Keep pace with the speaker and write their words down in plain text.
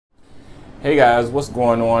Hey guys, what's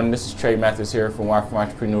going on? This is Trey Mathis here from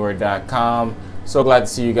WiFi.entrepreneur.com. So glad to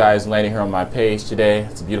see you guys landing here on my page today.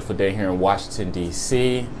 It's a beautiful day here in Washington,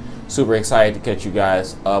 D.C. Super excited to catch you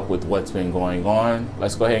guys up with what's been going on.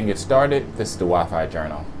 Let's go ahead and get started. This is the Wi-Fi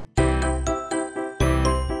Journal.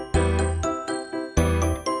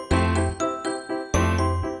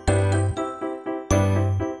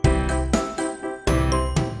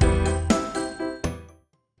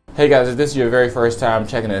 Hey guys, if this is your very first time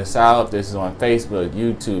checking this out, this is on Facebook,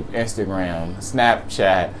 YouTube, Instagram,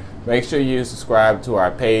 Snapchat. Make sure you subscribe to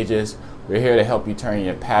our pages. We're here to help you turn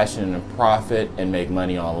your passion into profit and make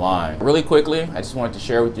money online. Really quickly, I just wanted to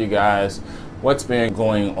share with you guys what's been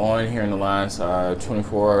going on here in the last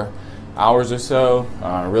 24 hours or so.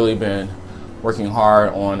 Really been working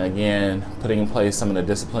hard on, again, putting in place some of the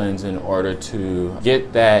disciplines in order to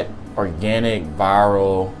get that organic,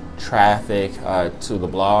 viral traffic to the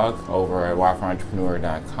blog over at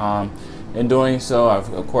WiFi.entrepreneur.com. In doing so,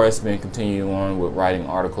 I've of course been continuing on with writing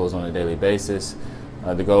articles on a daily basis.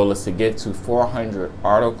 The goal is to get to 400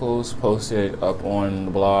 articles posted up on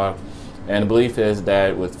the blog, and the belief is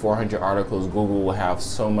that with 400 articles, Google will have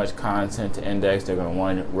so much content to index. They're going to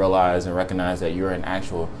want to realize and recognize that you're an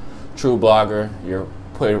actual true blogger. You're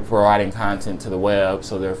providing content to the web,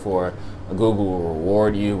 so therefore Google will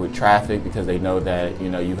reward you with traffic because they know that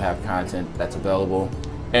you have content that's available.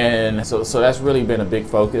 And so that's really been a big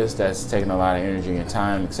focus. That's taken a lot of energy and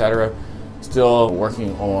time, etc. Still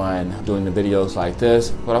working on doing the videos like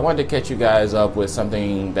this, but I wanted to catch you guys up with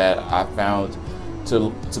something that I found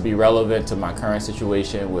to be relevant to my current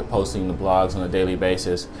situation with posting the blogs on a daily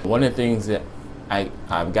basis. One of the things that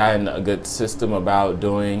I've gotten a good system about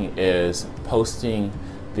doing is posting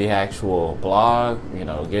the actual blog,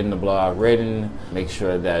 getting the blog written, make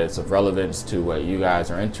sure that it's of relevance to what you guys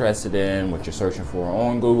are interested in, what you're searching for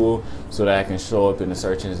on Google, so that I can show up in the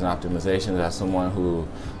search engine optimizations as someone who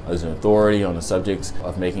is an authority on the subjects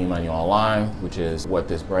of making money online, which is what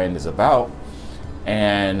this brand is about.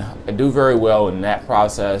 And I do very well in that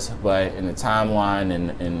process, but in the timeline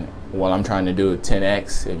and what I'm trying to do with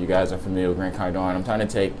 10X, if you guys are familiar with Grant Cardone, I'm trying to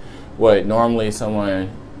take what normally someone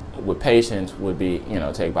with patience would be,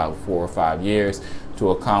 take about 4 or 5 years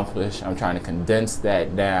to accomplish. I'm trying to condense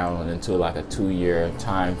that down into like a 2-year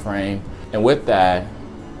time frame. And with that,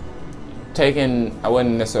 I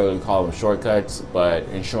wouldn't necessarily call them shortcuts, but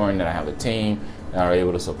ensuring that I have a team that are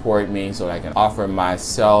able to support me so that I can offer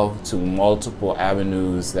myself to multiple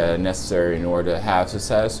avenues that are necessary in order to have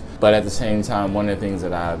success. But at the same time, one of the things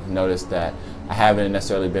that I've noticed that I haven't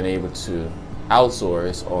necessarily been able to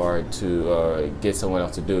outsource or to get someone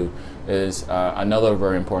else to do is another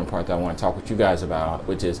very important part that I want to talk with you guys about,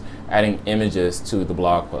 which is adding images to the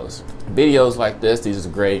blog post. Videos like this, these are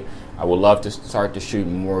great. I would love to start to shoot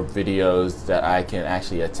more videos that I can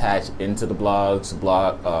actually attach into the blogs,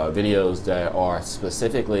 videos that are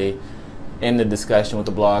specifically in the discussion with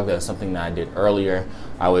the blog. That's something that I did earlier.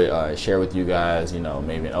 I would share with you guys,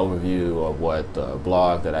 maybe an overview of what the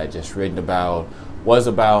blog that I just written about was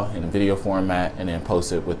about in video format, and then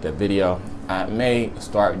post it with the video. I may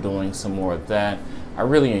start doing some more of that. I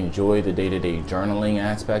really enjoy the day-to-day journaling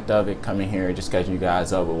aspect of it, coming here just catching you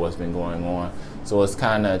guys up with what's been going on. So it's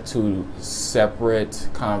kind of two separate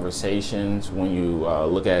conversations when you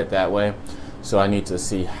look at it that way. So I need to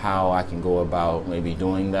see how I can go about maybe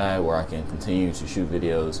doing that, where I can continue to shoot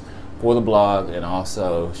videos for the blog and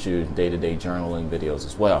also shoot day-to-day journaling videos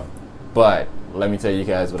as well. But let me tell you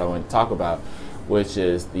guys what I want to talk about, which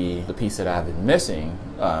is the piece that I've been missing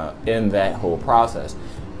in that whole process,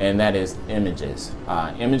 and that is images.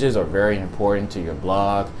 Images are very important to your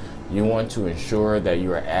blog. You want to ensure that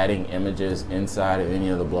you are adding images inside of any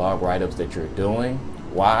of the blog write-ups that you're doing.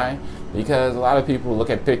 Why? Because a lot of people look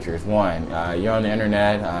at pictures. One, you're on the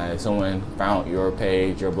internet, someone found your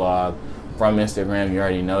page, your blog from Instagram. You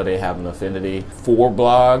already know they have an affinity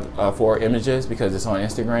for images because it's on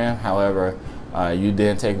Instagram. However, you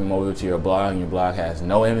then take them over to your blog, and your blog has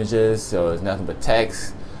no images, so it's nothing but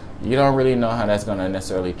text. You don't really know how that's going to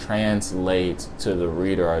necessarily translate to the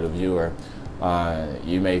reader or the viewer.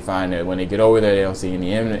 You may find that when they get over there, they don't see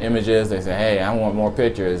any images. They say, hey, I want more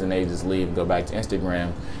pictures, and they just leave and go back to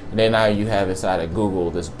Instagram. And then now you have inside of Google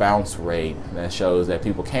this bounce rate that shows that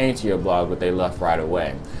people came to your blog, but they left right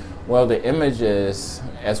away. Well, the images,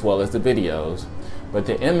 as well as the videos, but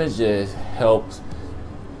the images help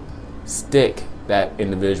stick that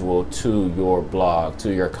individual to your blog,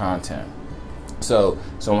 to your content. So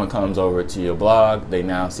someone comes over to your blog, they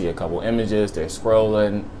now see a couple images, they're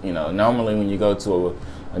scrolling. Normally when you go to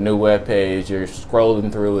a new web page, you're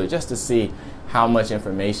scrolling through it just to see how much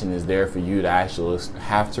information is there for you to actually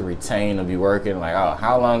have to retain to be working. Like, oh,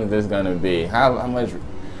 how long is this going to be? How much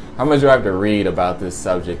do I have to read about this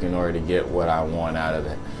subject in order to get what I want out of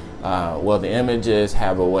it? Well, the images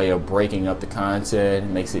have a way of breaking up the content. It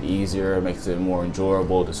makes it easier, makes it more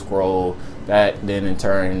enjoyable to scroll. That then in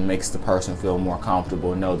turn makes the person feel more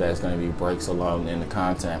comfortable, know that it's going to be breaks along in the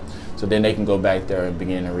content. So then they can go back there and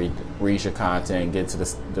begin to read your content and get to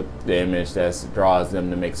the image that draws them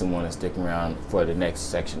to make them want to stick around for the next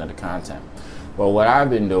section of the content. Well, what I've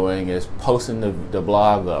been doing is posting the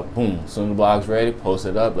blog up. Boom, as soon as the blog's ready, post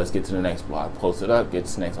it up, let's get to the next blog. Post it up, get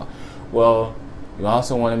to the next one. Well, you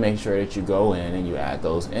also want to make sure that you go in and you add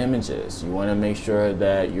those images. You want to make sure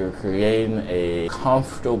that you're creating a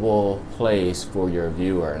comfortable place for your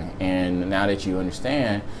viewer. And now that you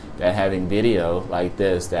understand that having video like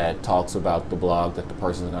this that talks about the blog that the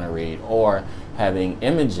person is going to read, or having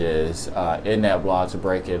images in that blog to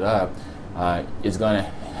break it up, is going to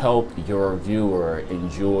help your viewer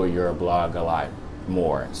enjoy your blog a lot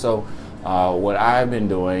more. So what I've been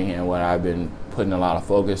doing and what I've been putting a lot of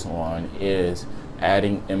focus on is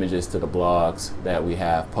adding images to the blogs that we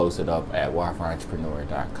have posted up at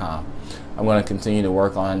WiFiEntrepreneur.com. I'm going to continue to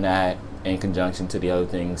work on that in conjunction to the other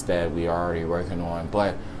things that we are already working on,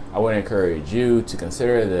 but I would encourage you to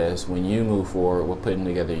consider this when you move forward with putting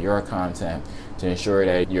together your content, to ensure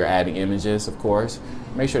that you're adding images, of course.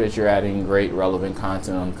 Make sure that you're adding great relevant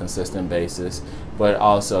content on a consistent basis, but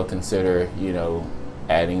also consider,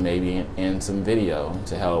 adding maybe in some video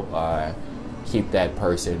to help keep that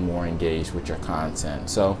person more engaged with your content.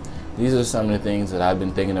 So these are some of the things that I've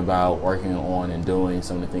been thinking about, working on and doing,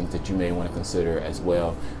 some of the things that you may want to consider as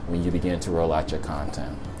well when you begin to roll out your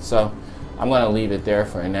content. So I'm going to leave it there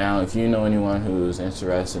for now. If you know anyone who's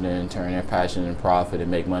interested in turning their passion into profit and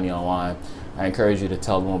make money online, I encourage you to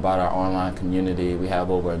tell them about our online community. We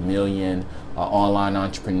have over 1 million online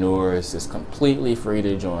entrepreneurs. It's completely free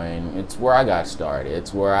to join. It's where I got started.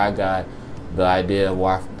 It's where I got the idea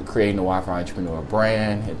of creating the Wi-Fi Entrepreneur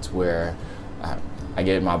brand. It's where I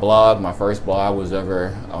get my blog. My first blog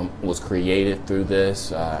was created through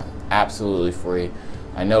this, absolutely free.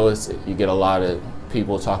 I know you get a lot of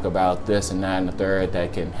people talk about this and that and the third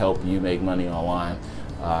that can help you make money online.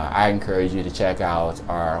 I encourage you to check out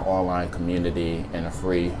our online community and a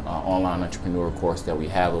free online entrepreneur course that we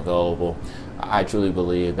have available. I truly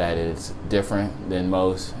believe that it's different than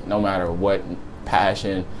most, no matter what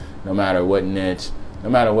passion, no matter what niche, no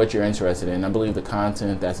matter what you're interested in. I believe the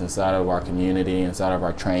content that's inside of our community, inside of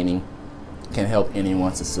our training, can help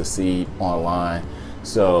anyone to succeed online.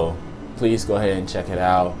 So please go ahead and check it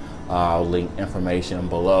out. I'll link information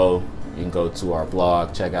below. You can go to our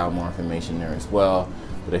blog, check out more information there as well.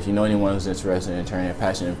 But if you know anyone who's interested in turning their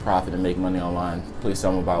passion into profit and make money online, please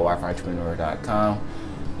tell them about WiFiEntrepreneur.com.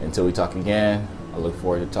 Until we talk again, I look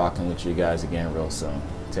forward to talking with you guys again real soon.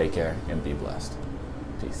 Take care and be blessed.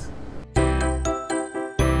 Peace.